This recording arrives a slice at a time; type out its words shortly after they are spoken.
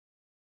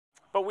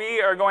But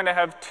we are going to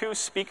have two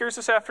speakers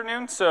this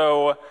afternoon.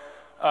 So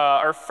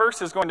our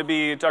first is going to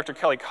be Dr.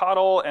 Kelly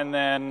Caudle, and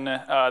then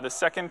the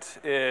second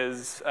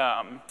is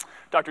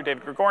Dr.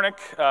 David Gregornik,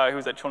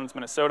 who's at Children's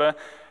Minnesota.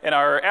 And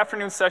our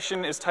afternoon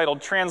session is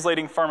titled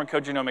Translating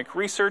Pharmacogenomic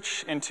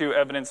Research into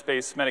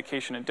Evidence-Based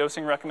Medication and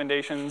Dosing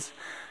Recommendations.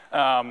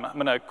 I'm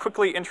going to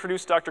quickly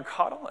introduce Dr.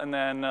 Caudle and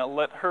then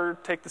let her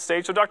take the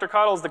stage. So Dr.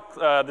 Caudle is the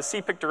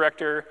CPIC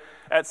director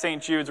at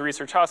St. Jude's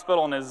Research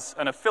Hospital and is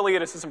an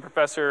affiliate assistant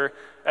professor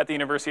at the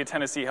University of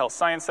Tennessee Health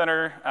Science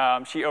Center.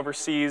 She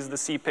oversees the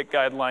CPIC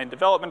guideline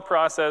development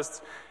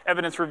process,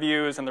 evidence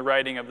reviews, and the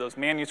writing of those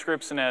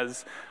manuscripts. And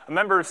as a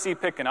member of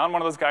CPIC and on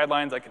one of those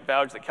guidelines, I can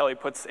vouch that Kelly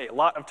puts a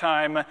lot of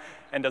time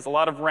and does a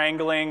lot of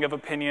wrangling of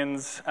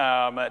opinions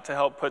to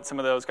help put some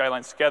of those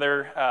guidelines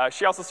together.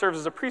 She also serves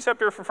as a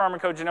preceptor for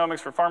pharmacogenomics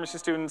for pharmacy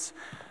students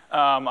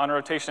on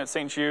rotation at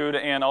St. Jude,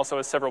 and also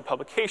has several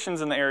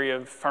publications in the area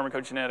of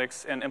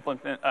pharmacogenetics and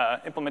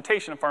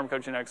implementation of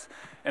pharmacogenetics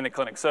in the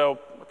clinic. So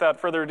without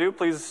further ado,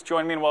 please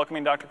join me in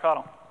welcoming Dr.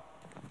 Caudle.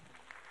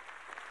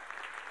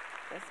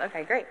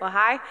 Okay, great. Well,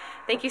 hi.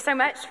 Thank you so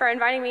much for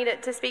inviting me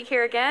to speak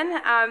here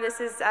again.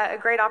 This is a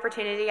great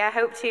opportunity. I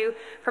hope to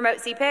promote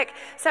CPIC,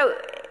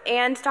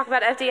 and to talk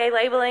about FDA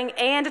labeling,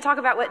 and to talk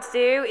about what to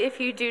do if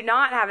you do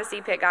not have a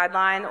CPIC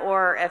guideline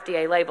or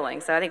FDA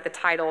labeling. So I think the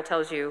title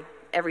tells you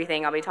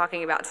everything I'll be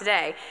talking about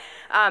today.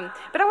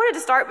 But I wanted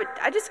to start, but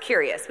I'm just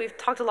curious. We've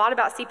talked a lot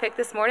about CPIC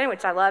this morning,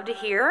 which I love to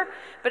hear,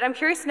 but I'm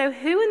curious to know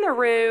who in the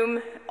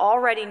room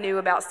already knew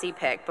about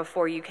CPIC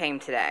before you came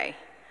today?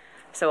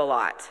 So a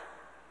lot.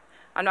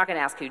 I'm not going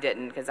to ask who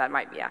didn't, because that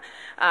might be, yeah.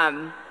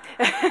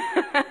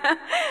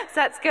 So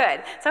that's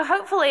good. So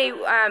hopefully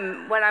what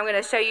I'm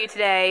going to show you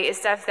today is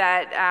stuff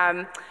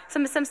that,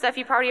 some stuff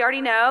you probably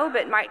already know,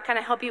 but might kind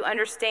of help you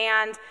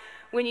understand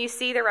when you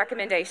see the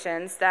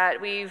recommendations that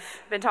we've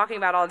been talking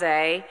about all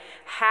day,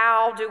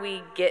 how do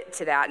we get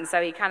to that? And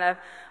so he kind of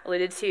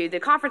alluded to the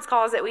conference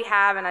calls that we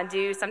have, and I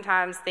do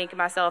sometimes think of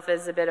myself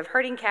as a bit of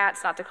herding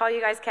cats, not to call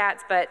you guys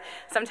cats, but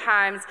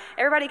sometimes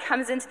everybody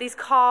comes into these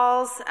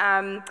calls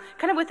kind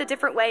of with a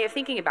different way of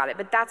thinking about it,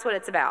 but that's what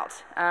it's about.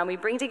 We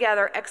bring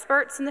together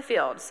experts in the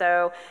field.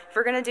 So if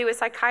we're going to do a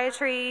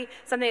psychiatry,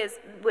 something that's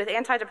with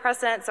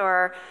antidepressants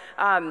or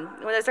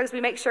one of those drugs, we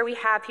make sure we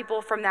have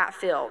people from that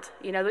field.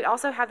 You know, we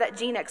also have that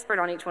gene expert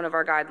on each one of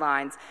our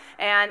guidelines.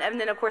 And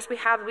then of course we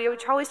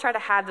always try to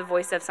have the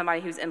voice of somebody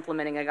who's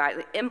implementing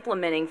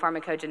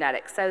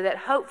pharmacogenetics, so that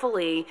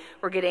hopefully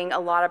we're getting a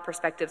lot of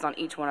perspectives on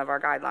each one of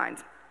our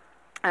guidelines.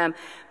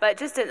 But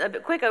just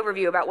a quick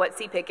overview about what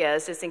CPIC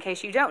is, just in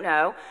case you don't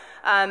know.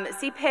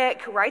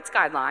 CPIC writes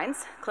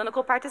guidelines,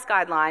 clinical practice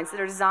guidelines, that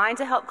are designed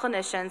to help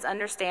clinicians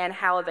understand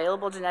how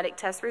available genetic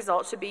test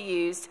results should be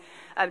used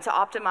to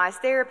optimize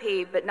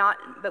therapy, but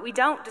we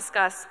don't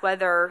discuss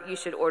whether you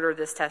should order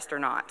this test or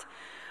not.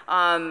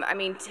 I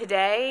mean,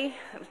 today,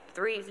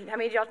 how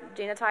many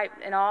genotype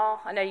in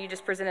all? I know you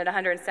just presented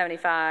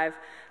 175,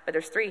 but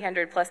there's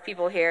 300 plus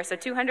people here. So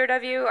 200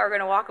 of you are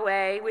going to walk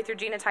away with your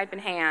genotype in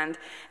hand,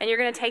 and you're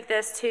going to take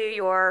this to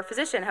your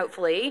physician,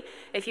 hopefully,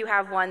 if you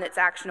have one that's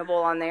actionable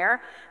on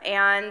there,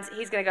 and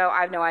he's going to go,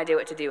 I have no idea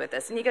what to do with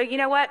this. And you go, you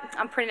know what?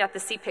 I'm printing out the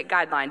CPIC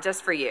guideline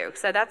just for you.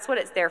 So that's what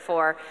it's there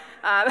for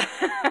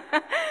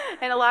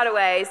in a lot of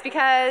ways,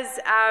 because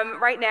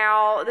right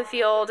now, the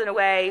field, in a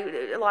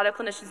way, a lot of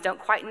clinicians don't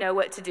quite know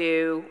what to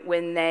do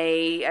when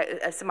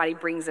somebody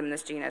brings them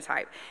this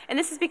genotype. And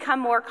this has become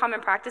more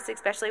common practice,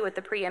 especially with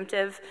the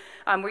preemptive,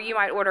 where you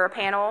might order a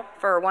panel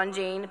for one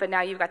gene, but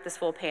now you've got this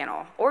full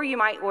panel. Or you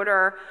might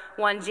order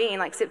one gene,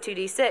 like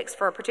CYP2D6,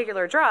 for a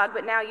particular drug,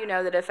 but now you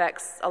know that it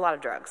affects a lot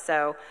of drugs.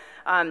 So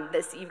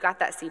you've got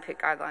that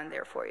CPIC guideline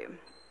there for you.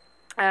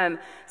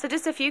 So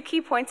just a few key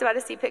points about a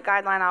CPIC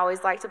guideline I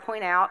always like to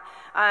point out.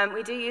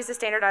 We do use a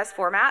standardized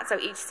format, so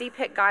each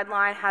CPIC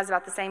guideline has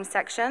about the same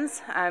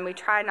sections. We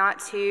try not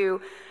to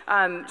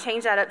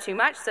change that up too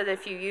much, so that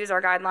if you use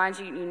our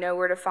guidelines, you know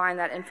where to find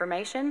that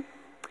information.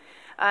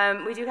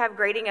 We do have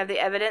grading of the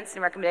evidence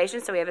and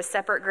recommendations, so we have a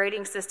separate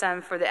grading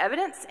system for the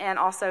evidence and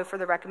also for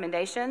the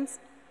recommendations.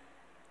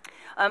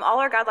 All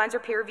our guidelines are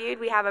peer-reviewed.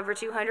 We have over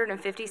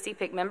 250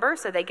 CPIC members,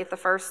 so they get the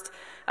first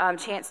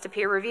chance to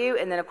peer review,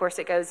 and then of course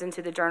it goes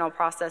into the journal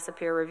process of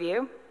peer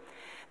review.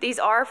 These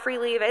are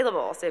freely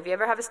available, so if you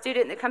ever have a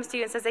student that comes to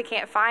you and says they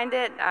can't find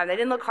it, they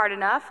didn't look hard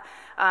enough,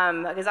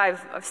 because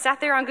I've sat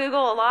there on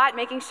Google a lot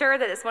making sure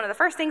that it's one of the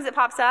first things that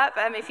pops up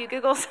if you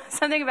Google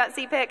something about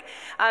CPIC,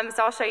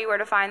 so I'll show you where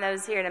to find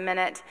those here in a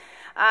minute.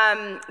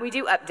 We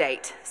do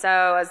update. So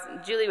as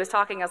Julie was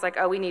talking, I was like,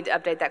 oh, we need to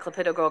update that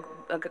clopidogrel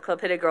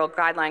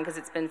guideline because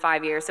it's been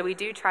 5 years. So we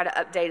do try to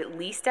update at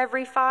least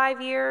every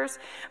 5 years,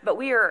 but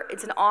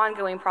it's an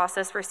ongoing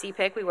process for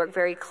CPIC. We work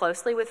very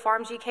closely with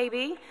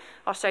PharmGKB.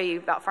 I'll show you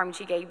about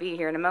PharmGKB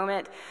here in a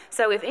moment.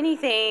 So if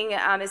anything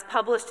is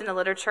published in the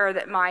literature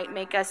that might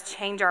make us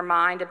change our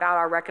mind about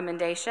our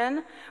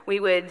recommendation, we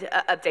would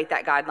update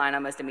that guideline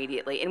almost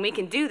immediately. And we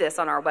can do this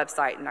on our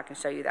website, and I can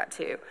show you that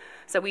too.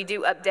 So we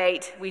do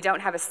update. We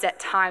don't have a set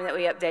time that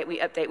we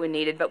update when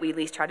needed, but we at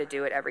least try to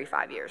do it every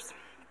 5 years.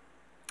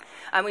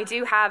 We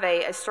do have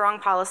a strong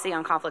policy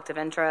on conflict of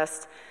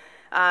interest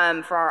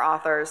for our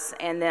authors,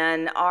 and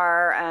then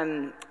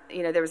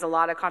there was a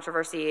lot of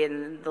controversy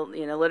in the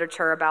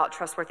literature about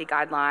trustworthy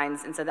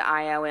guidelines, and so the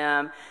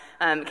IOM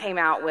came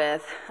out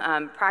with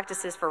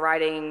practices for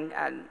writing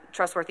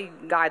trustworthy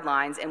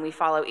guidelines, and we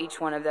follow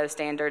each one of those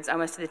standards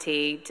almost to the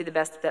T, to the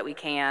best that we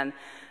can.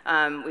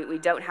 We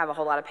don't have a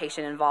whole lot of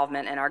patient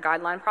involvement in our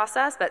guideline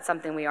process, but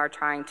something we are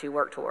trying to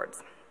work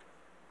towards.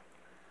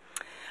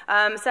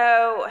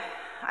 So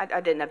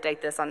I didn't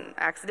update this on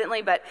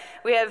accidentally, but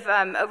we have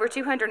over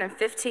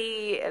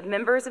 250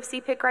 members of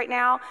CPIC right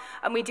now.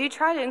 We do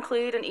try to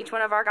include in each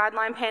one of our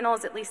guideline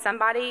panels at least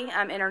somebody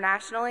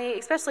internationally,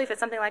 especially if it's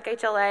something like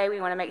HLA.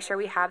 We want to make sure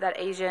we have that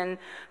Asian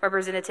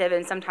representative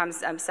and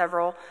sometimes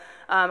several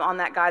on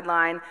that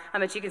guideline.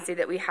 But you can see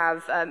that we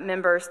have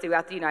members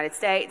throughout the United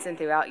States and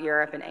throughout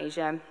Europe and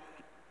Asia.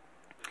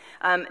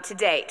 To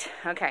date,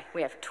 okay,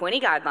 we have 20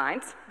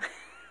 guidelines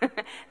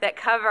that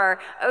cover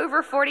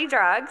over 40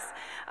 drugs,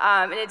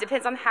 and it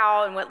depends on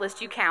how and what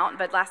list you count,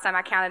 but last time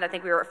I counted, I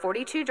think we were at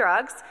 42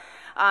 drugs.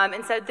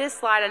 And so this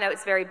slide, I know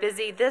it's very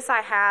busy. This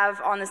I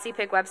have on the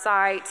CPIC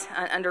website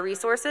under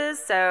resources,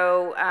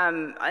 so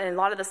and a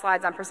lot of the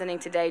slides I'm presenting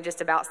today just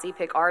about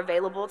CPIC are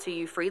available to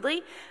you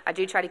freely. I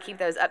do try to keep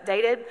those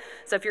updated,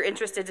 so if you're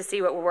interested to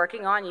see what we're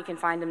working on, you can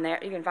find them there.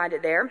 You can find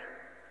it there.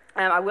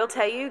 I will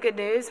tell you, good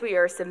news, we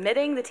are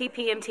submitting the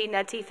TPMT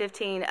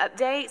NUD-T15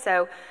 update.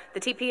 So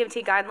the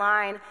TPMT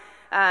guideline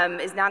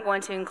is now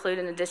going to include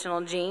an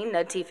additional gene,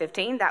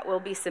 NUD-T15. That will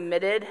be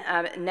submitted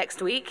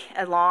next week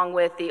along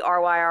with the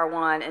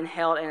RYR1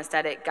 inhaled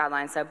anesthetic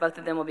guidelines. So both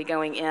of them will be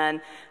going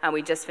in.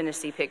 We just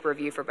finished CPIC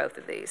review for both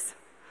of these.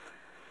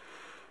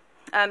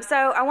 So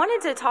I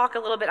wanted to talk a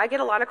little bit. I get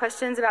a lot of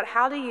questions about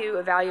how do you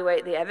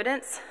evaluate the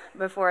evidence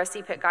before a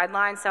CPIC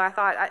guideline. So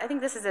I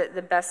think this is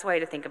the best way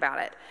to think about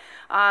it.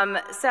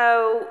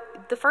 So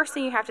the first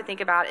thing you have to think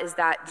about is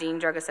that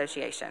gene-drug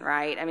association,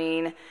 right? I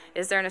mean,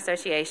 is there an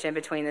association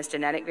between this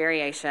genetic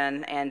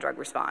variation and drug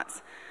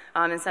response?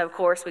 And so, of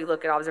course, we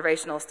look at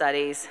observational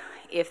studies,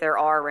 if there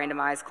are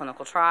randomized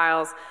clinical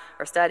trials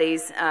or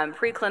studies,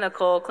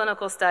 preclinical,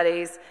 clinical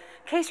studies,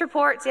 case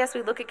reports. Yes,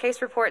 we look at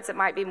case reports that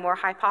might be more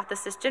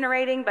hypothesis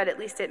generating, but at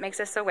least it makes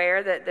us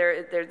aware that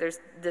there's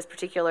this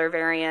particular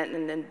variant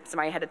and then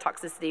somebody had a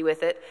toxicity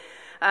with it.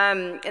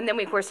 And then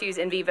we, of course, use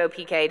in vivo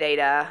PK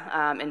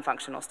data in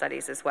functional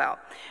studies as well.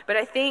 But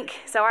I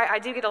think, so I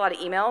do get a lot of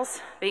emails,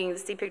 being the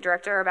CPIC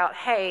director, about,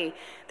 hey,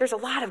 there's a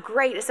lot of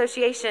great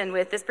association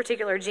with this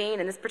particular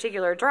gene and this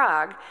particular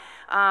drug,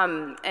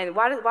 and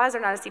why is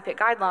there not a CPIC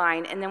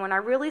guideline? And then when I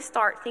really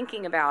start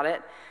thinking about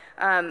it,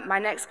 my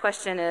next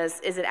question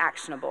is it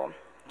actionable?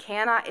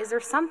 Is there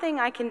something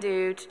I can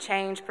do to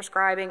change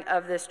prescribing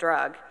of this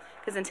drug?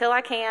 Because until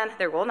I can,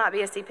 there will not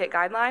be a CPIC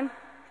guideline.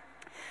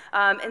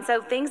 And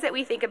so things that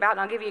we think about, and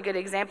I'll give you a good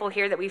example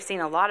here that we've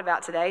seen a lot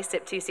about today,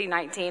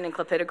 CYP2C19 and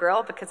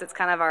clopidogrel, because it's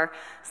kind of our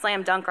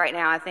slam dunk right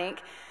now, I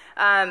think.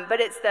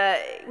 But it's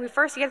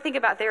first you got to think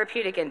about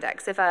therapeutic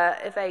index. If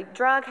a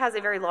drug has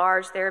a very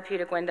large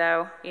therapeutic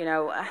window,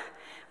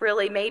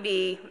 really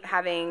maybe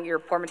having your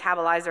poor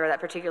metabolizer of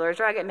that particular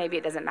drug, maybe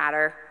it doesn't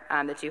matter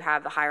that you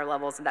have the higher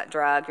levels of that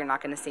drug. You're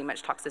not going to see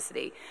much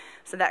toxicity.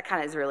 So that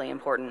kind of is really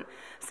important.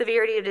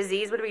 Severity of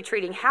disease, what are we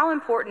treating? How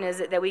important is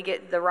it that we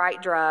get the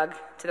right drug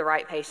to the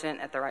right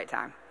patient at the right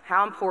time?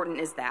 How important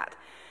is that?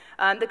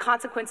 The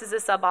consequences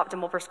of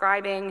suboptimal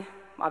prescribing.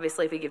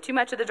 Obviously, if we give too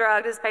much of the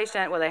drug to this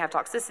patient, will they have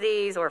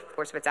toxicities? Or, of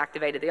course, if it's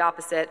activated, the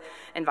opposite,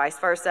 and vice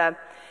versa.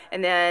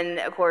 And then,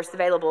 of course, the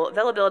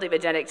availability of a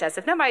genetic test.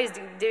 If nobody's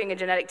doing a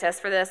genetic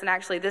test for this, and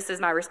actually this is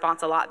my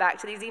response a lot back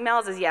to these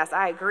emails, is yes,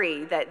 I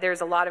agree that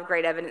there's a lot of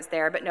great evidence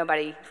there, but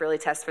nobody really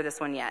tests for this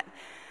one yet.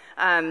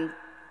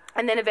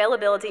 And then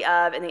availability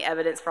of and the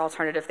evidence for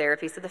alternative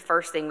therapy. So the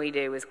first thing we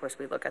do is, of course,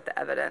 we look at the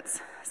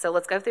evidence. So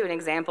let's go through an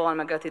example. I'm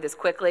going to go through this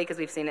quickly because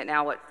we've seen it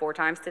now, 4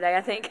 times today,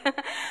 I think.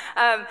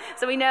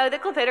 So we know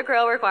that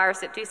clopidogrel requires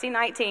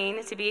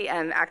CYP2C19 to be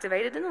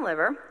activated in the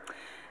liver.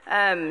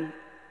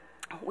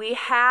 We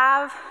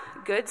have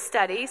good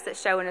studies that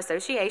show an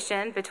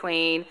association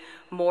between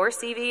more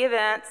CV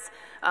events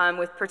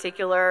with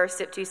particular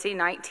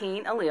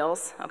CYP2C19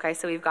 alleles. Okay,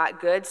 so we've got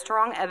good,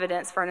 strong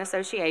evidence for an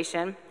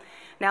association.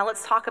 Now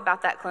let's talk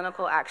about that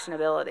clinical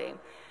actionability.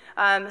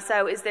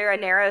 So is there a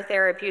narrow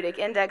therapeutic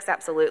index?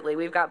 Absolutely.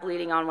 We've got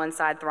bleeding on one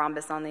side,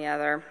 thrombus on the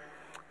other.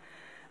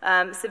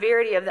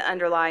 Severity of the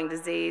underlying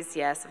disease,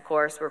 yes, of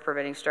course, we're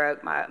preventing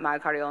stroke,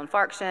 myocardial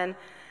infarction.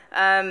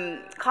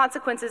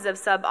 Consequences of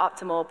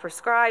suboptimal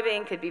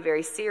prescribing could be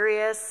very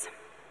serious.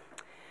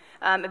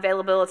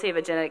 Availability of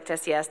a genetic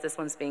test, yes, this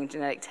one's being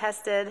genetic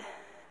tested.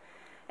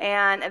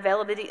 And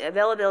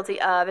availability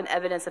of and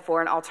evidence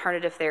for an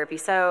alternative therapy.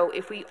 So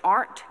if we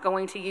aren't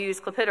going to use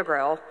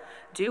clopidogrel,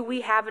 do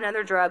we have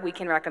another drug we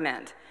can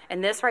recommend?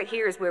 And this right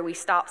here is where we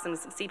stop some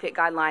CPIC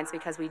guidelines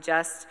because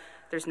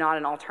there's not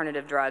an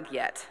alternative drug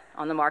yet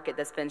on the market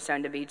that's been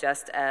shown to be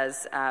just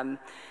as good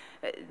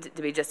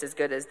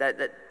as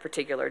that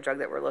particular drug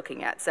that we're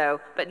looking at.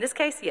 So, but in this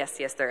case, yes,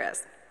 there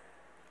is.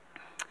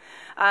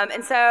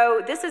 And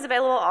so this is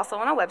available also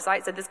on our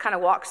website, so this kind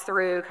of walks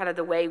through kind of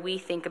the way we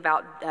think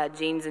about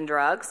genes and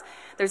drugs.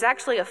 There's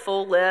actually a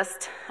full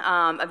list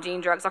of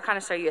gene drugs. I'll kind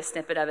of show you a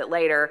snippet of it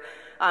later,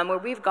 where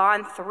we've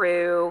gone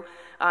through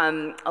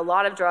a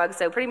lot of drugs.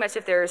 So pretty much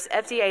if there's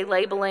FDA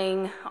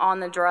labeling on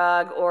the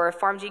drug or a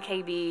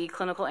PharmGKB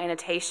clinical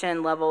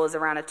annotation level is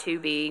around a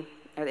 2B,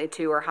 a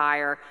 2 or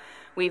higher,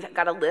 we've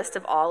got a list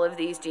of all of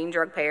these gene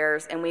drug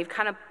pairs, and we've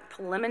kind of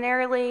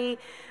preliminarily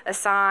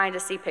assigned a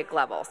CPIC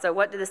level. So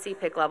what do the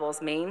CPIC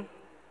levels mean?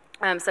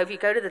 So if you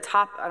go to the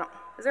top,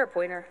 is there a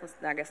pointer?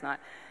 I guess not.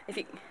 If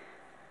you,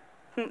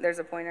 there's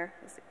a pointer.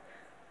 Let's see.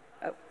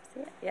 Oh, see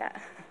it? Yeah.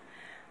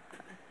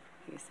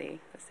 You see?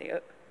 Let's see.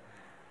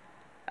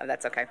 Oh,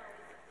 that's okay.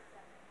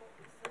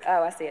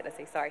 Oh, I see it. I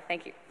see. Sorry.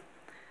 Thank you.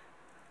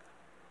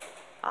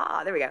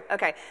 Ah, there we go.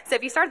 Okay, so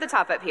if you start at the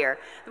top up here,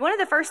 one of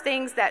the first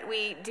things that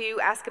we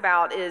do ask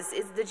about is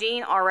the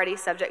gene already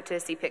subject to a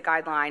CPIC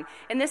guideline?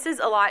 And this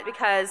is a lot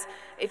because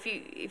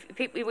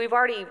we've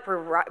already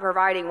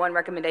providing one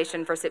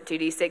recommendation for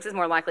CYP2D6, is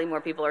more likely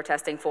more people are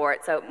testing for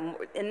it. So,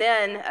 and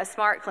then a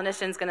smart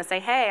clinician is going to say,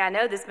 hey, I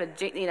know this,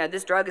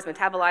 this drug is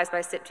metabolized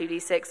by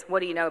CYP2D6. What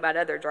do you know about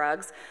other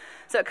drugs?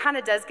 So it kind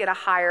of does get a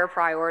higher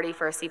priority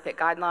for a CPIC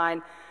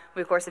guideline.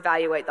 We, of course,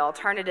 evaluate the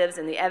alternatives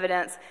and the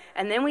evidence,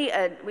 and then we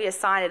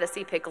assign it a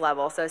CPIC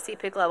level. So a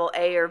CPIC level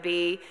A or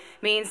B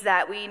means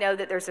that we know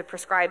that there's a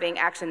prescribing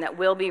action that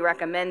will be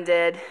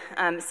recommended.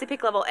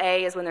 CPIC level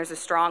A is when there's a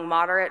strong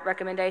moderate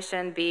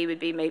recommendation. B would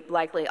be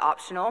likely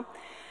optional.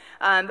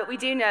 But we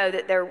do know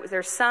that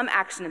there's some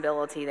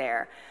actionability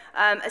there.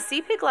 A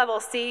CPIC level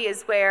C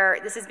is where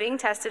this is being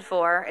tested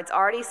for. It's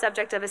already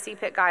subject of a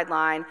CPIC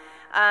guideline,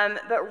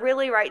 but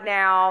really right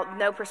now,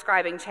 no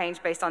prescribing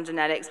change based on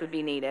genetics would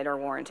be needed or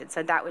warranted.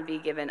 So that would be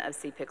given a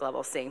CPIC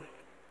level C.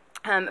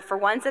 For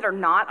ones that are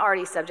not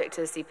already subject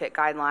to a CPIC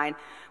guideline,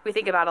 we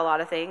think about a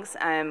lot of things.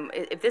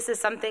 If this is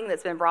something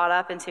that's been brought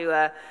up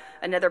into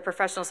another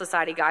professional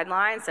society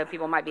guideline, so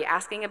people might be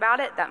asking about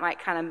it, that might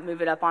kind of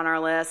move it up on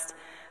our list.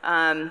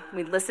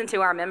 We listen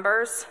to our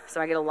members,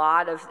 so I get a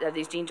lot of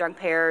these gene drug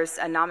pairs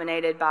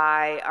nominated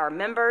by our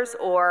members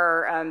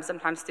or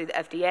sometimes through the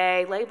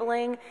FDA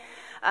labeling.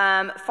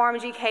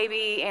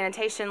 PharmGKB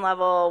annotation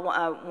level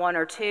 1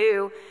 or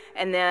 2,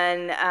 and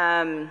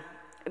then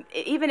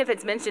even if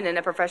it's mentioned in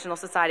a professional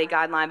society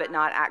guideline but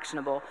not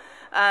actionable.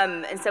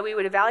 And so we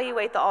would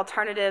evaluate the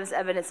alternatives,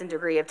 evidence, and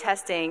degree of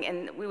testing,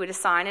 and we would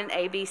assign an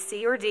A, B,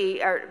 C, or D,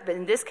 but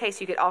in this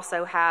case you could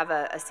also have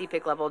a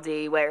CPIC level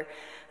D where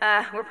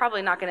we're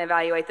probably not going to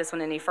evaluate this one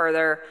any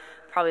further,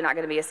 probably not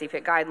going to be a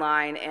CPIC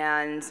guideline,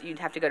 and you'd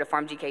have to go to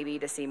PharmGKB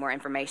to see more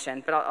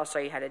information, but I'll show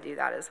you how to do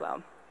that as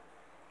well.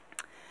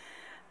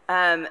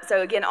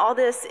 So again, all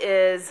this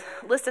is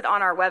listed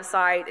on our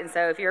website, and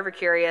so if you're ever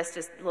curious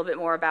just a little bit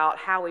more about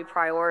how we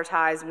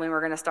prioritize when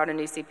we're going to start a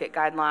new CPIC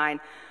guideline,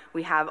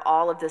 we have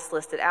all of this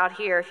listed out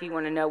here. If you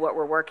want to know what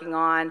we're working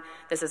on,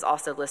 this is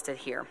also listed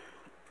here.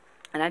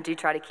 And I do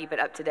try to keep it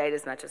up to date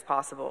as much as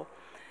possible.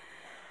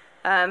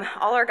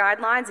 All our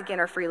guidelines, again,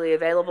 are freely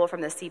available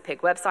from the CPIC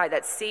website.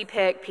 That's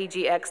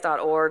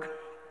cpicpgx.org.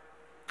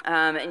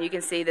 And you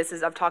can see this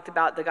is, I've talked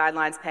about the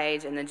guidelines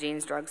page and the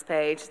genes drugs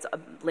page. It's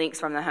links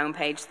from the home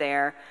page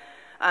there.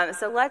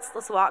 So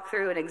let's walk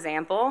through an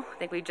example. I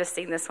think we've just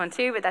seen this one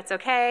too, but that's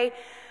okay.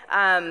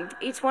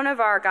 Each one of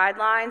our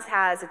guidelines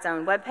has its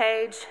own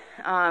webpage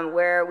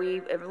where we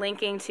are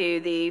linking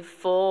to the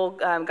full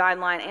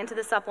guideline and to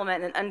the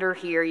supplement, and under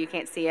here, you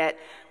can't see it,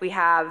 we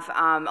have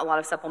a lot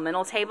of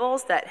supplemental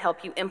tables that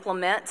help you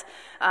implement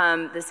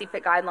the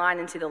CPIC guideline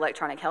into the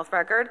electronic health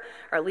record,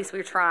 or at least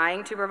we're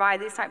trying to provide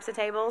these types of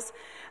tables.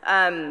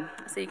 So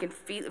you can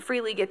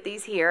freely get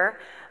these here.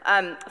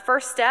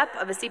 First step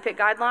of a CPIC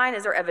guideline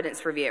is our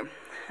evidence review.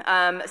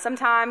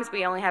 Sometimes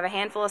we only have a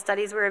handful of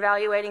studies we're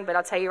evaluating, but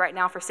I'll tell you right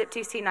now, for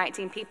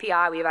CYP2C19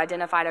 PPI, we've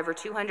identified over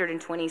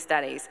 220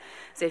 studies.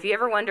 So if you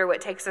ever wonder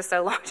what takes us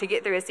so long to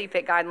get through a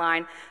CPIC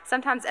guideline,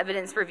 sometimes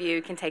evidence review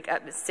can take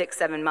up to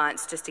 6-7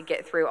 months just to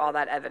get through all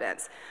that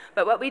evidence.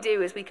 But what we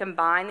do is we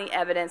combine the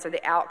evidence or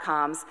the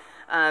outcomes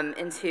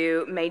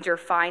into major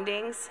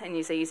findings, and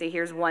you see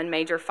here's one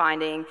major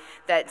finding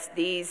that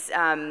these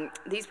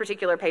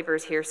particular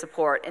papers here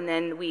support, and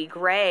then we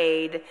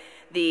grade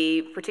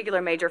the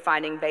particular major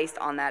finding based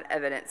on that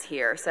evidence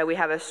here. So we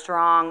have a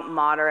strong,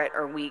 moderate,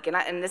 or weak,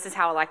 and this is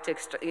how I like to,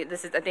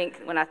 I think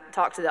when I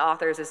talk to the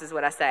authors, this is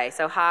what I say.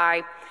 So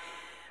high,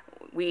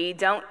 we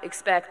don't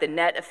expect the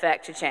net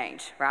effect to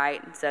change,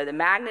 right? So the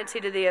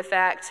magnitude of the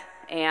effect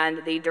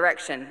and the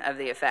direction of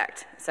the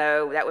effect.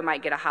 So that we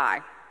might get a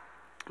high.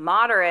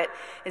 Moderate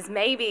is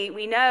maybe,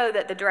 we know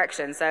that the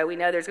direction, so we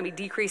know there's going to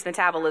be decreased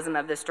metabolism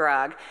of this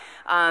drug,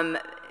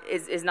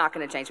 is not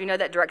going to change. We know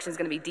that direction is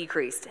going to be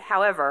decreased.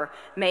 However,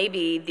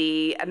 maybe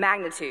the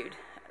magnitude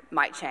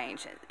might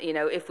change,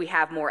 if we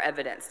have more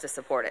evidence to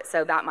support it.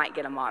 So that might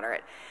get a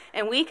moderate.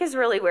 And weak is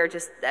really where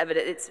just the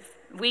evidence,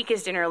 weak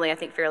is generally, I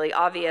think, fairly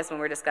obvious when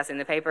we're discussing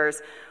the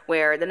papers,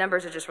 where the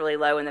numbers are just really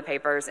low in the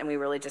papers and we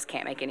really just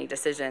can't make any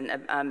decision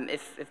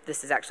if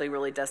this is actually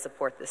really does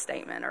support the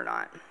statement or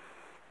not.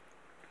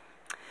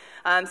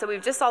 So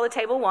we've just saw the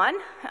table 1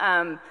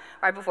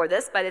 right before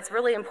this, but it's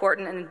really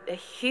important, and a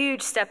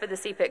huge step of the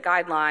CPIC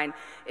guideline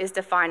is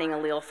defining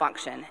allele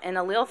function. And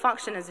allele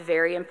function is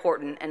very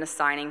important in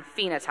assigning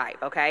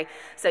phenotype, okay?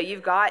 So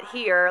you've got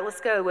here,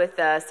 let's go with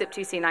the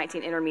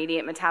CYP2C19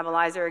 intermediate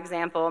metabolizer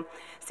example.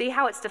 See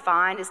how it's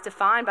defined? It's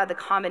defined by the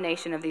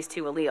combination of these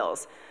 2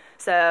 alleles.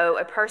 So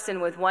a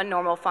person with 1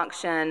 normal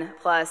function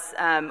plus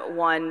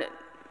 1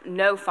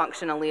 no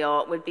function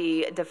allele would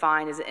be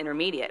defined as an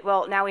intermediate.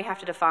 Well, now we have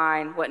to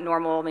define what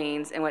normal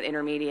means and what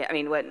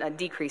what a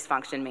decreased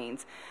function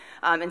means.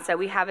 And so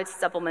we have a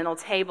supplemental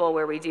table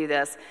where we do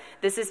this.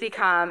 This has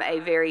become a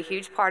very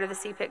huge part of the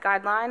CPIC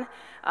guideline,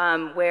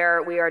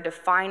 where we are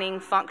defining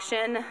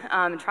function,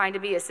 trying to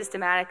be as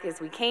systematic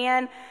as we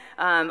can.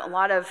 There's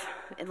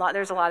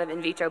a lot of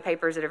in vitro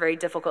papers that are very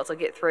difficult to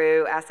get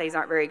through. Assays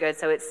aren't very good,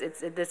 so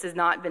this has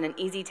not been an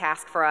easy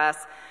task for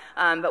us.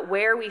 But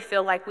where we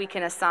feel like we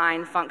can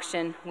assign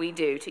function, we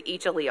do to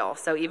each allele.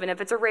 So even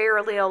if it's a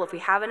rare allele, if we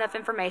have enough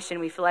information,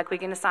 we feel like we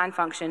can assign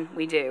function,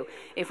 we do.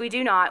 If we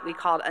do not, we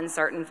call it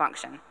uncertain function.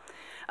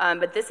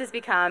 But this has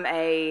become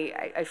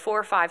a 4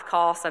 or 5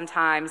 call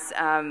sometimes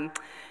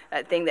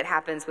thing that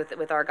happens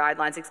with our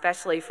guidelines,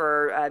 especially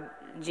for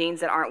genes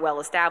that aren't well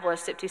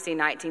established.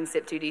 CYP2C19,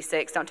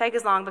 CYP2D6 don't take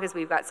as long because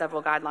we've got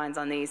several guidelines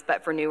on these,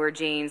 but for newer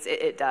genes,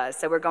 it does.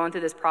 So we're going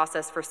through this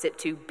process for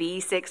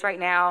CYP2B6 right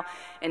now,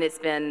 and it's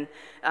been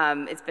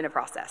a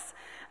process.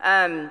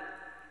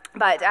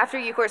 But after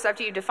you've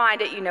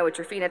defined it, you know what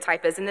your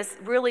phenotype is, and this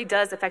really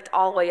does affect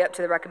all the way up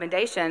to the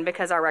recommendation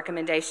because our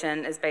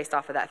recommendation is based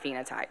off of that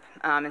phenotype.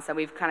 And so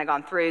we've kind of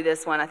gone through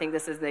this one. I think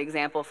this is the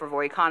example for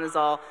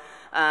voriconazole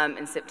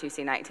and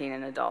CYP2C19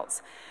 in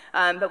adults.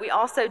 But we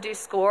also do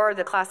score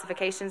the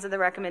classifications of the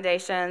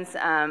recommendations,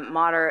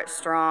 moderate,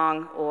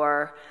 strong,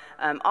 or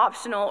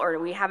optional, or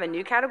we have a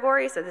new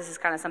category, so this is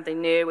kind of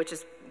something new, which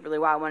is really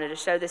why I wanted to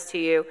show this to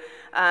you,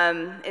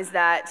 is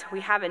that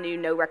we have a new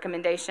no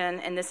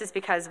recommendation, and this is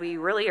because we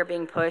really are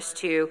being pushed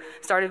to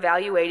start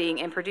evaluating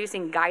and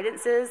producing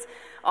guidances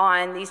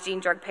on these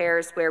gene-drug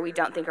pairs where we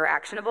don't think are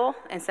actionable,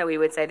 and so we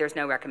would say there's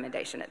no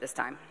recommendation at this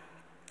time,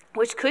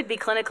 which could be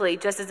clinically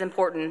just as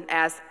important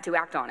as to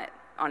act on it,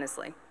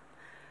 honestly.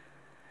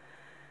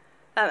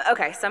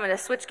 Okay, so I'm going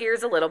to switch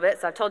gears a little bit.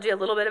 So I've told you a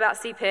little bit about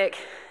CPIC,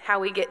 how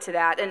we get to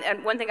that.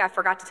 And one thing I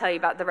forgot to tell you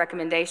about the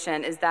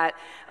recommendation is that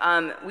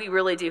we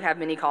really do have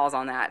many calls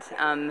on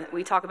that.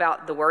 We talk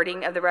about the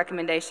wording of the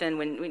recommendation.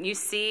 When you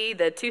see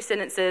the 2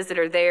 sentences that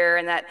are there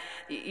and that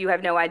you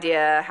have no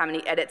idea how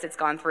many edits it's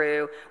gone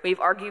through,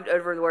 we've argued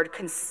over the word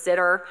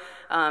consider.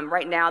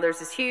 Right now there's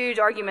this huge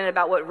argument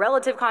about what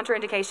relative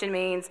contraindication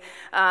means.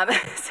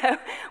 So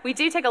we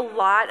do take a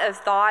lot of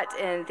thought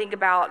and think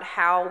about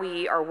how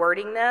we are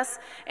wording this.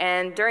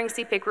 And during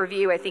CPIC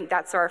review, I think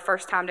that's our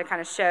first time to kind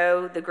of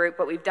show the group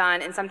what we've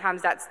done. And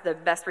sometimes that's the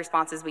best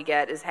responses we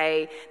get is,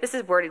 hey, this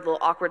is worded a little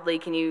awkwardly.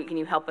 Can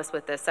you help us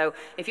with this? So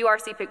if you are a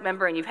CPIC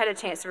member and you've had a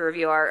chance to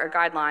review our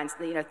guidelines,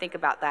 think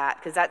about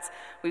that, because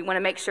we want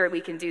to make sure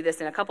we can do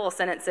this in a couple of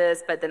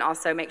sentences, but then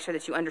also make sure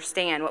that you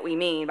understand what we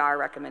mean by our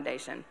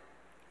recommendation.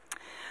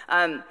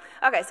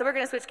 Okay, so we're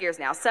going to switch gears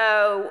now.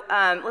 So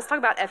let's talk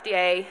about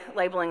FDA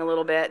labeling a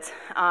little bit.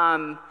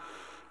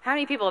 How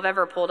many people have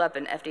ever pulled up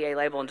an FDA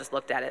label and just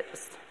looked at it?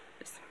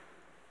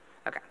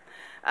 Okay.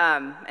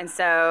 And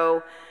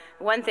so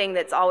one thing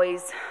that's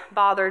always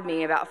bothered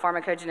me about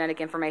pharmacogenetic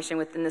information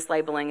within this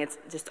labeling, it's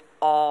just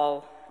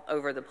all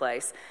over the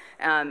place.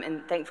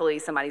 And thankfully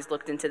somebody's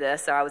looked into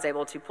this, so I was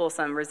able to pull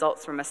some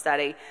results from a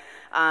study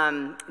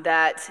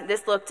that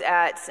this looked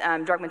at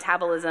drug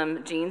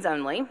metabolism genes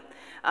only.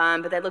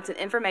 But they looked at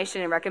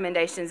information and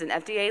recommendations in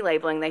FDA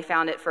labeling. They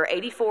found it for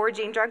 84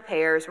 gene-drug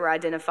pairs were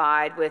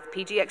identified with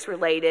PGX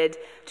related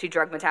to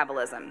drug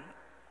metabolism.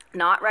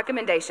 Not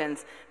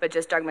recommendations, but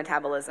just drug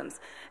metabolisms.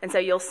 And so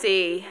you'll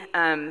see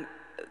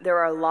there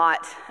are a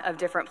lot of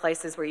different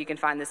places where you can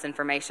find this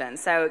information.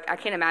 So I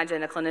can't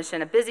imagine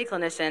a busy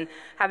clinician,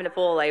 having to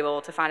pull a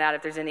label to find out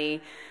if there's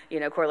any,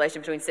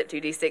 correlation between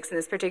CYP2D6 and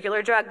this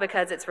particular drug,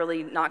 because it's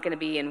really not going to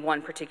be in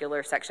one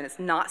particular section. It's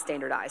not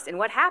standardized. And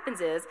what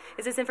happens is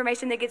this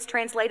information that gets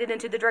translated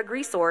into the drug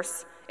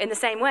resource in the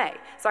same way.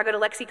 So I go to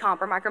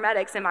LexiComp or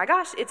Micromedics, and my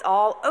gosh, it's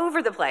all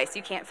over the place.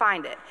 You can't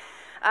find it.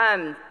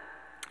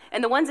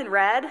 And the ones in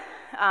red,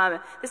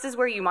 this is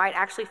where you might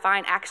actually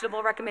find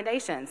actionable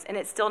recommendations, and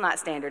it's still not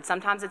standard.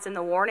 Sometimes it's in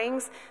the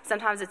warnings,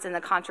 sometimes it's in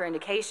the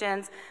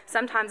contraindications,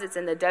 sometimes it's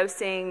in the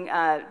dosing,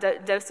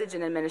 dosage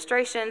and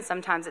administration,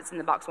 sometimes it's in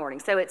the box warning.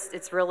 So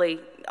it's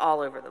really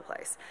all over the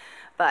place.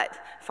 But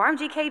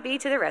PharmGKB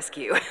to the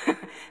rescue.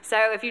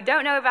 So if you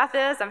don't know about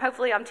this,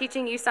 hopefully I'm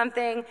teaching you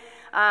something.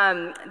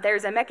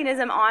 There's a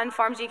mechanism on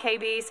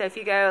PharmGKB. So if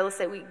you go, let's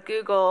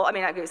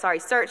say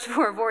search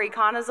for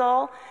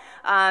voriconazole,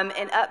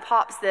 and up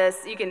pops this.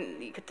 You can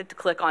you get to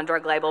click on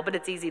drug label, but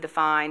it's easy to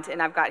find.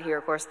 And I've got here,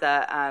 of course,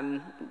 the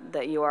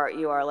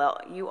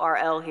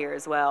URL here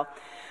as well.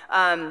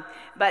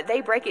 But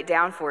they break it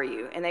down for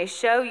you, and they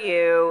show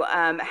you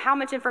how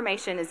much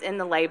information is in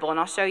the label, and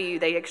I'll show you,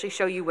 they actually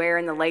show you where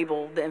in the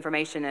label the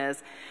information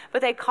is.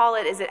 But they call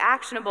it, is it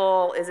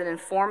actionable, is it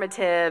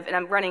informative, and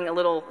I'm running a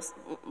little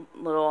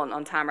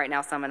on time right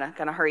now, so I'm going to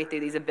kind of hurry through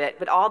these a bit,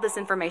 but all this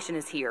information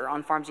is here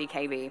on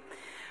PharmGKB.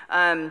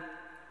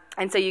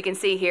 And so you can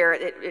see here,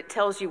 it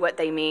tells you what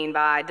they mean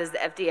by, does the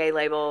FDA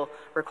label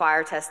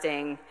require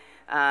testing,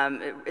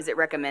 is it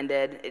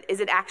recommended, is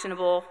it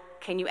actionable,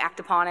 can you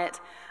act upon it?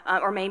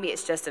 Or maybe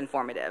it's just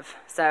informative.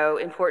 So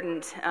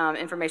important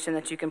information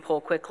that you can pull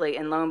quickly,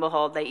 and lo and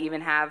behold, they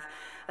even have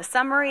a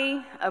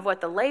summary of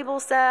what the label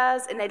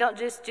says, and they don't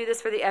just do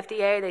this for the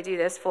FDA, they do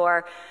this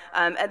for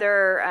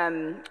other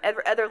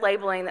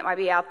labeling that might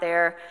be out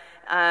there.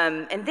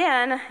 And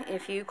then,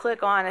 if you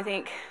click on, I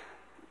think,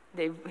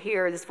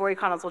 here, this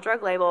voriconazole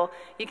drug label,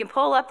 you can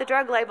pull up the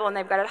drug label and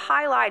they've got it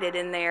highlighted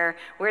in there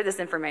where this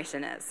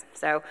information is.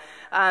 So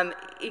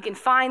you can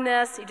find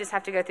this, you just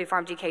have to go through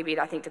PharmGKB,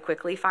 I think, to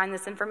quickly find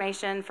this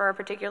information for a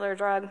particular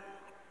drug.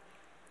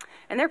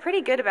 And they're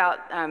pretty good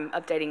about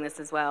updating this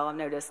as well, I've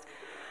noticed.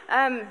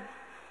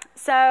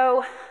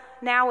 So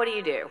now what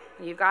do?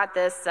 You've got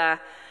this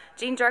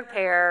gene-drug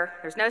pair,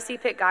 there's no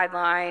CPIC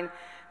guideline,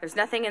 there's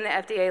nothing in the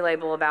FDA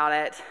label about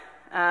it.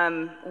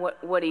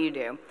 What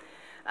do?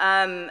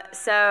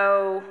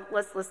 So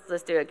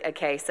let's do a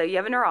case. So you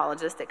have a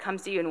neurologist that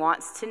comes to you and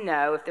wants to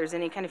know if there's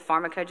any kind of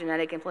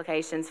pharmacogenetic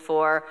implications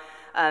for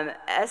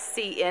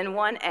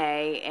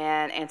SCN1A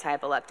and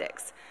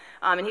anti-epileptics.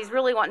 And he's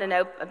really wanting to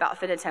know about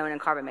phenytoin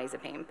and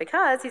carbamazepine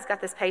because he's got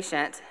this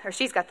patient, or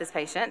she's got this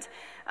patient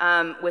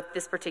with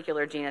this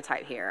particular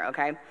genotype here,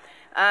 okay?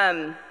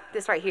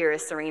 This right here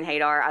is Serene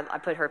Hadar. I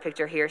put her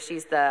picture here.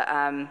 She's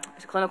the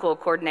clinical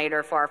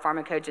coordinator for our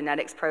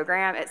pharmacogenetics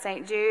program at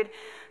St. Jude.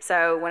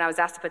 So when I was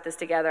asked to put this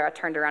together, I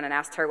turned around and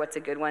asked her, what's a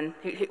good one?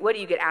 What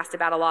do you get asked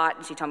about a lot?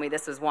 And she told me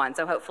this was one.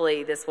 So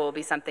hopefully this will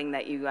be something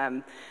that you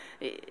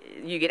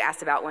get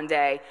asked about one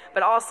day.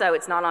 But also,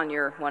 it's not on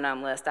your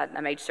one-on list. I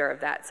made sure of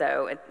that.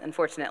 So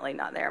unfortunately,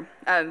 not there.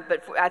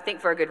 But I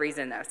think for a good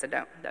reason, though. So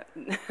don't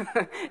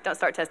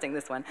start testing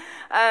this one.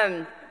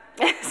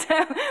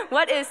 So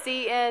what is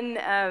CN,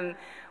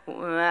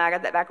 I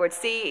got that backwards,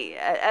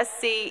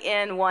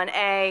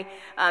 SCN1A?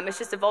 It's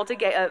just a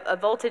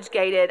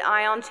voltage-gated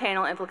ion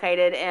channel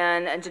implicated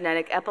in a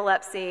genetic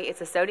epilepsy. It's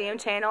a sodium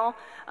channel,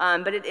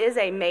 but it is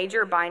a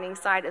major binding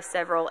site of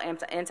several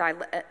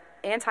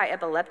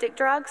anti-epileptic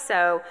drugs,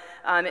 so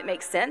it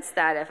makes sense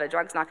that if a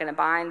drug's not going to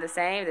bind the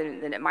same,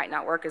 then it might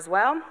not work as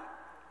well.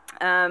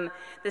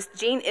 This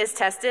gene is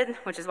tested,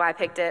 which is why I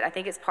picked it. I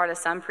think it's part of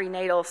some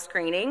prenatal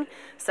screening.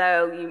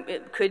 So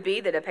it could be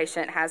that a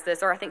patient has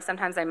this, or I think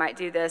sometimes they might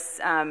do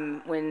this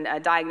when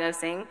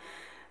diagnosing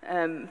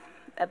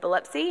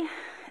epilepsy.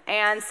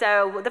 And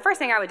so the first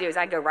thing I would do is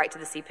I'd go right to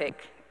the CPIC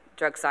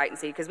drug site and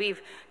see, because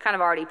we've kind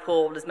of already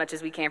pulled as much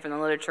as we can from the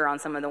literature on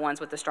some of the ones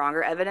with the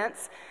stronger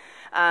evidence.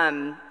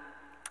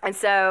 And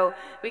so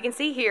we can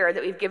see here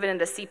that we've given it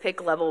a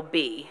CPIC level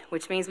B,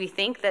 which means we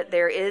think that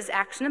there is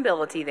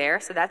actionability there,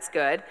 so that's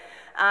good.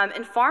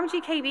 And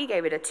PharmGKB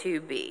gave it a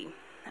 2B.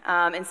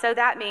 And so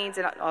that means,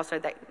 and also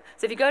that,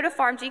 so if you go to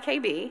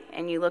PharmGKB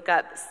and you look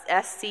up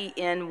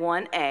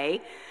SCN1A,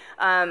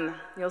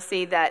 you'll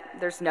see that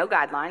there's no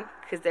guideline,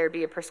 because there'd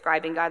be a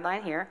prescribing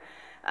guideline here.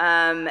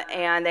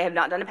 And they have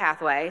not done a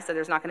pathway, so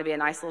there's not going to be a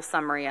nice little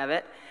summary of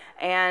it.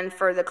 And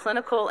for the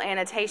clinical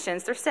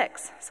annotations, there's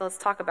 6. So let's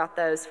talk about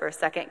those for a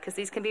second, because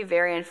these can be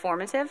very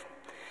informative,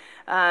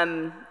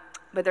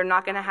 but they're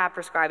not going to have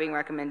prescribing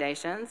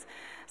recommendations.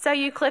 So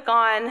you click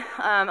on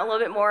a little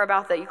bit more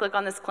about that. You click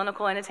on this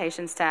clinical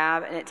annotations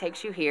tab, and it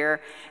takes you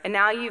here. And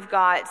now you've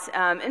got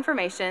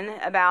information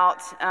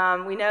about,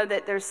 we know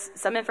that there's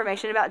some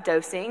information about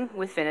dosing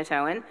with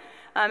phenytoin.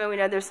 And we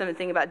know there's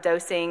something about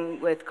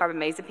dosing with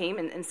carbamazepine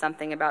and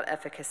something about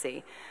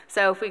efficacy.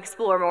 So if we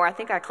explore more, I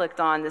think I clicked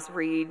on this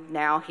read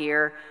now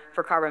here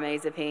for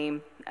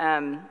carbamazepine.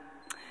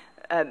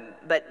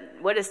 But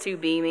what does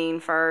 2B mean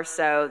first?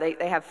 So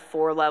they have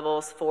 4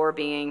 levels, 4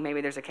 being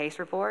maybe there's a case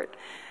report.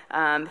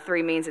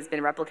 3 means it's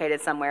been replicated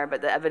somewhere,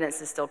 but the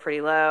evidence is still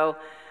pretty low.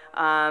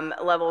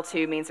 Level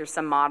 2 means there's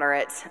some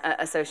moderate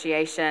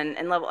association,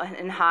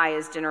 and high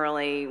is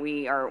generally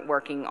we are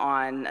working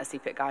on a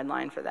CPIC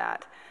guideline for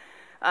that.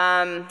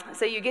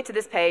 So you get to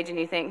this page and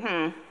you think,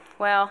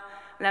 well,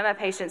 now my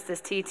patient's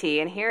this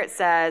TT, and here it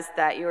says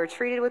that you are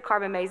treated with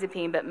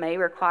carbamazepine but may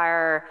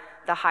require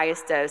the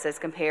highest dose as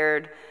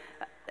compared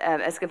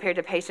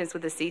to patients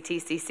with a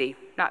CTCC.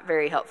 Not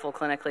very helpful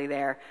clinically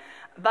there.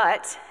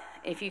 But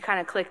if you kind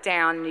of click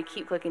down and you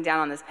keep clicking down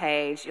on this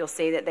page, you'll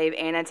see that they've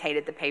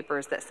annotated the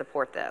papers that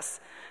support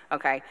this.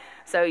 Okay,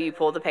 so you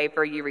pull the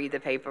paper, you read the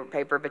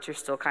paper, but you're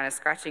still kind of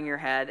scratching your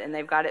head, and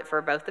they've got it for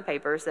both the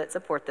papers that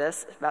support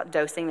this, about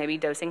dosing, maybe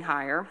dosing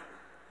higher.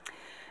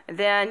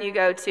 Then you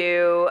go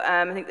to,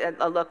 I think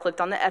I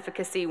clicked on the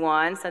efficacy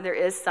one, so there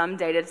is some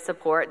data to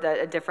support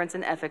a difference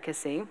in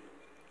efficacy.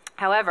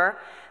 However,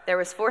 there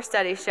was 4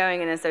 studies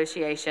showing an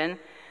association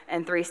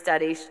and 3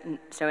 studies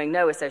showing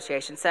no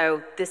association.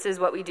 So this is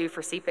what we do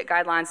for CPIC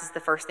guidelines. This is the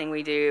first thing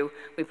we do.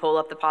 We pull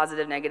up the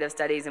positive, negative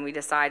studies, and we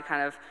decide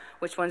kind of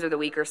which ones are the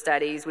weaker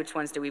studies, which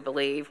ones do we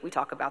believe. We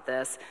talk about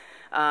this.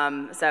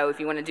 So if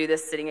you want to do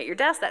this sitting at your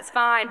desk, that's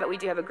fine, but we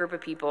do have a group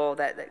of people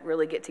that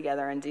really get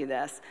together and do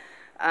this.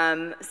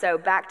 So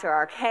back to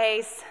our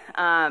case.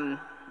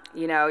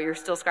 You know, you're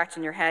still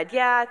scratching your head.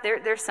 Yeah,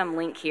 there's some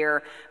link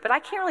here, but I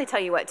can't really tell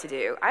you what to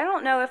do. I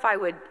don't know if I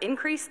would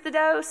increase the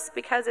dose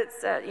because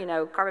it's, you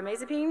know,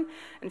 carbamazepine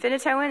and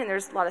phenytoin, and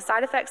there's a lot of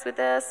side effects with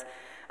this.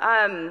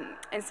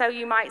 And so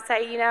you might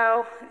say, you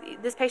know,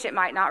 this patient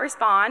might not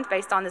respond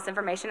based on this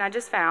information I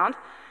just found,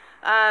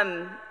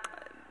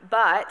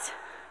 but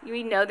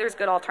we know there's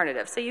good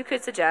alternatives. So you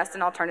could suggest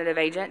an alternative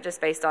agent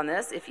just based on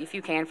this, if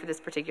you can, for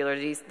this particular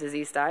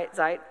disease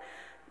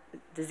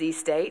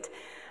state.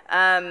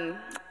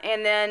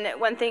 And then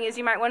one thing is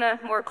you might want to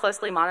more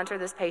closely monitor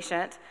this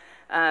patient,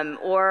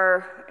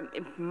 or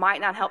it might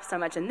not help so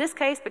much in this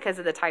case because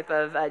of the type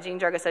of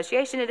gene-drug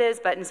association it is,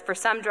 but for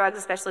some drugs,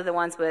 especially the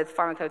ones with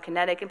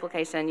pharmacokinetic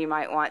implication, you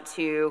might want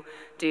to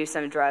do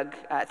some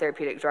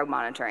therapeutic drug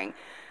monitoring.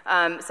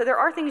 So there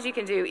are things you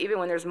can do even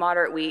when there's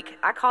moderate weak.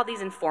 I call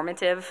these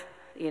informative.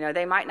 You know,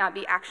 they might not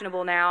be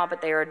actionable now,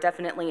 but they are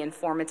definitely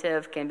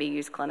informative, can be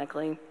used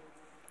clinically.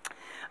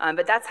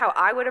 But that's how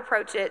I would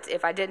approach it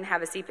if I didn't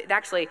have a CPIC.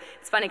 Actually,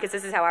 it's funny because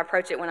this is how I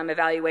approach it when I'm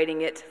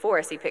evaluating it for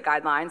a CPIC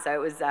guideline, so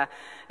it was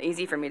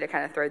easy for me to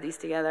kind of throw these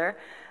together.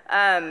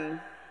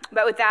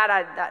 But with that,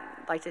 I'd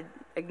like to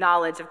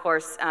acknowledge, of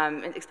course,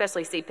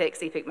 especially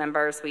CPIC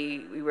members.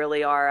 We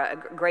really are a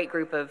great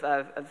group of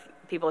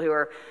people who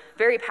are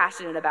very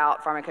passionate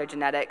about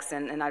pharmacogenetics,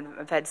 and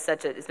I've had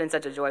it's been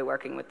such a joy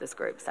working with this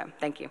group, so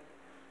thank you.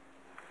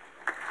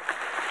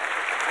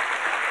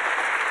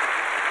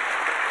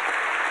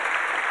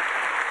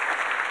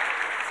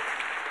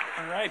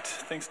 All right,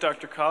 thanks,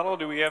 Dr. Caudle.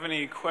 Do we have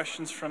any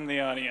questions from the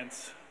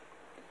audience?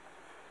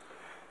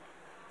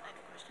 I have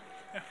a question.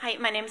 Yeah. Hi,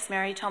 my name is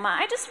Mary Toma.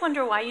 I just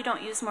wonder why you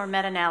don't use more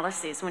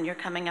meta-analyses when you're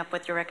coming up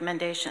with your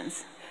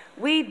recommendations.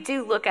 We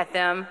do look at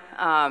them,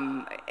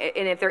 and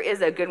if there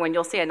is a good one,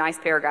 you'll see a nice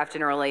paragraph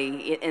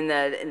generally in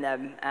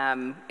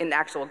the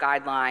actual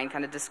guideline,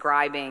 kind of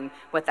describing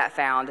what that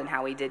found and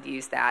how we did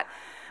use that.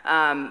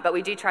 But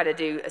we do try to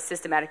do a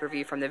systematic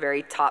review from the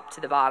very top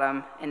to the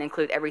bottom and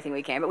include everything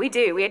we can. But we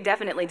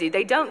definitely do.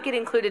 They don't get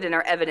included in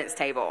our evidence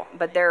table,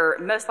 but they're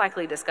most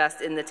likely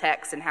discussed in the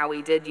text and how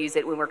we did use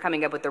it when we're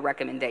coming up with the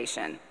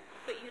recommendation.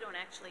 But you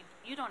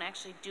don't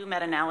actually do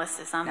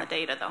meta-analysis on the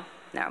data, though.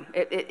 No,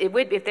 it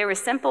would, if there were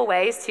simple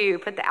ways to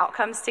put the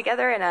outcomes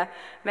together in a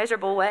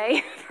measurable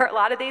way for a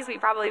lot of these, we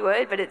probably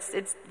would, but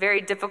it's very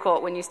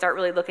difficult when you start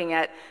really looking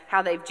at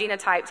how they've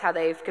genotyped, how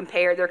they've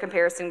compared their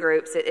comparison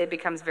groups. It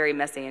becomes very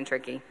messy and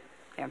tricky,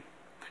 yeah.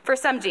 For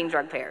some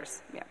gene-drug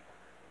pairs, yeah.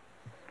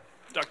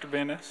 Dr.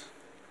 Van Ness?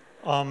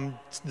 The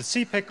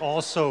CPIC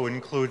also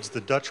includes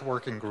the Dutch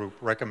Working Group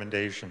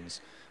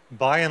recommendations.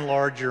 By and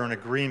large, you're in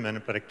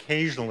agreement, but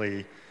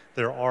occasionally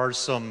there are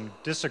some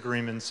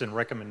disagreements in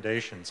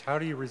recommendations. How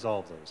do you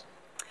resolve those?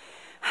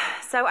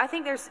 So I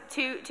think there's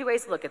two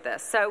ways to look at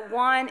this. So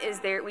one is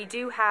we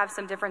do have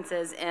some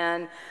differences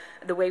in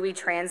the way we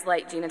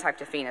translate genotype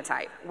to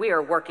phenotype. We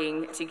are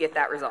working to get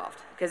that resolved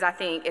because I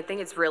think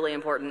it's really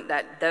important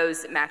that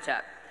those match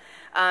up.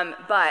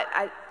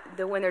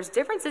 When there's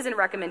differences in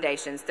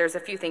recommendations, there's a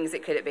few things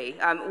that could be.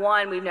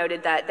 One, we've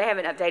noted that they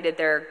haven't updated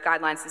their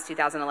guidelines since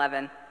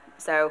 2011.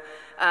 So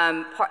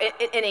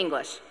in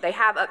English, they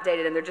have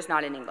updated them, they're just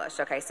not in English.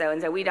 Okay,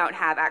 so we don't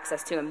have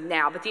access to them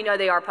now, but you know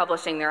they are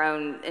publishing their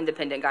own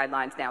independent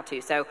guidelines now too.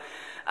 So,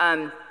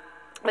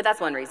 but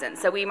that's one reason.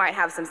 So we might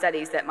have some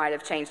studies that might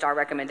have changed our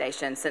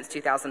recommendations since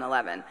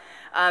 2011.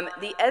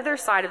 The other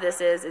side of this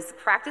is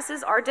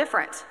practices are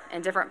different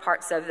in different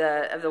parts of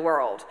the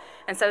world.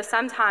 And so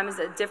sometimes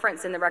a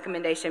difference in the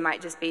recommendation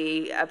might just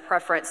be a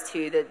preference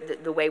to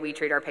the way we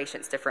treat our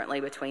patients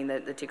differently between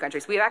the two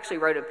countries. We actually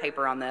wrote a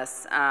paper on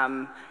this,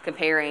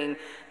 comparing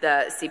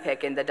the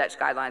CPIC and the Dutch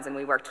guidelines, and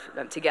we worked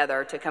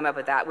together to come up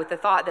with that, with the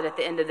thought that at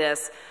the end of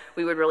this,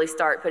 we would really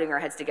start putting our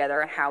heads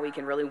together on how we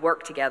can really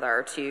work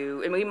together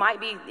and it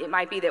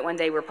might be that one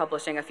day we're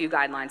publishing a few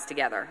guidelines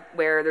together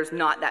where there's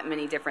not that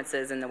many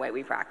differences in the way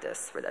we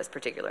practice for those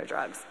particular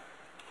drugs.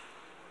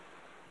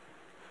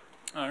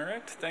 All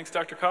right, thanks,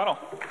 Dr. Caudle.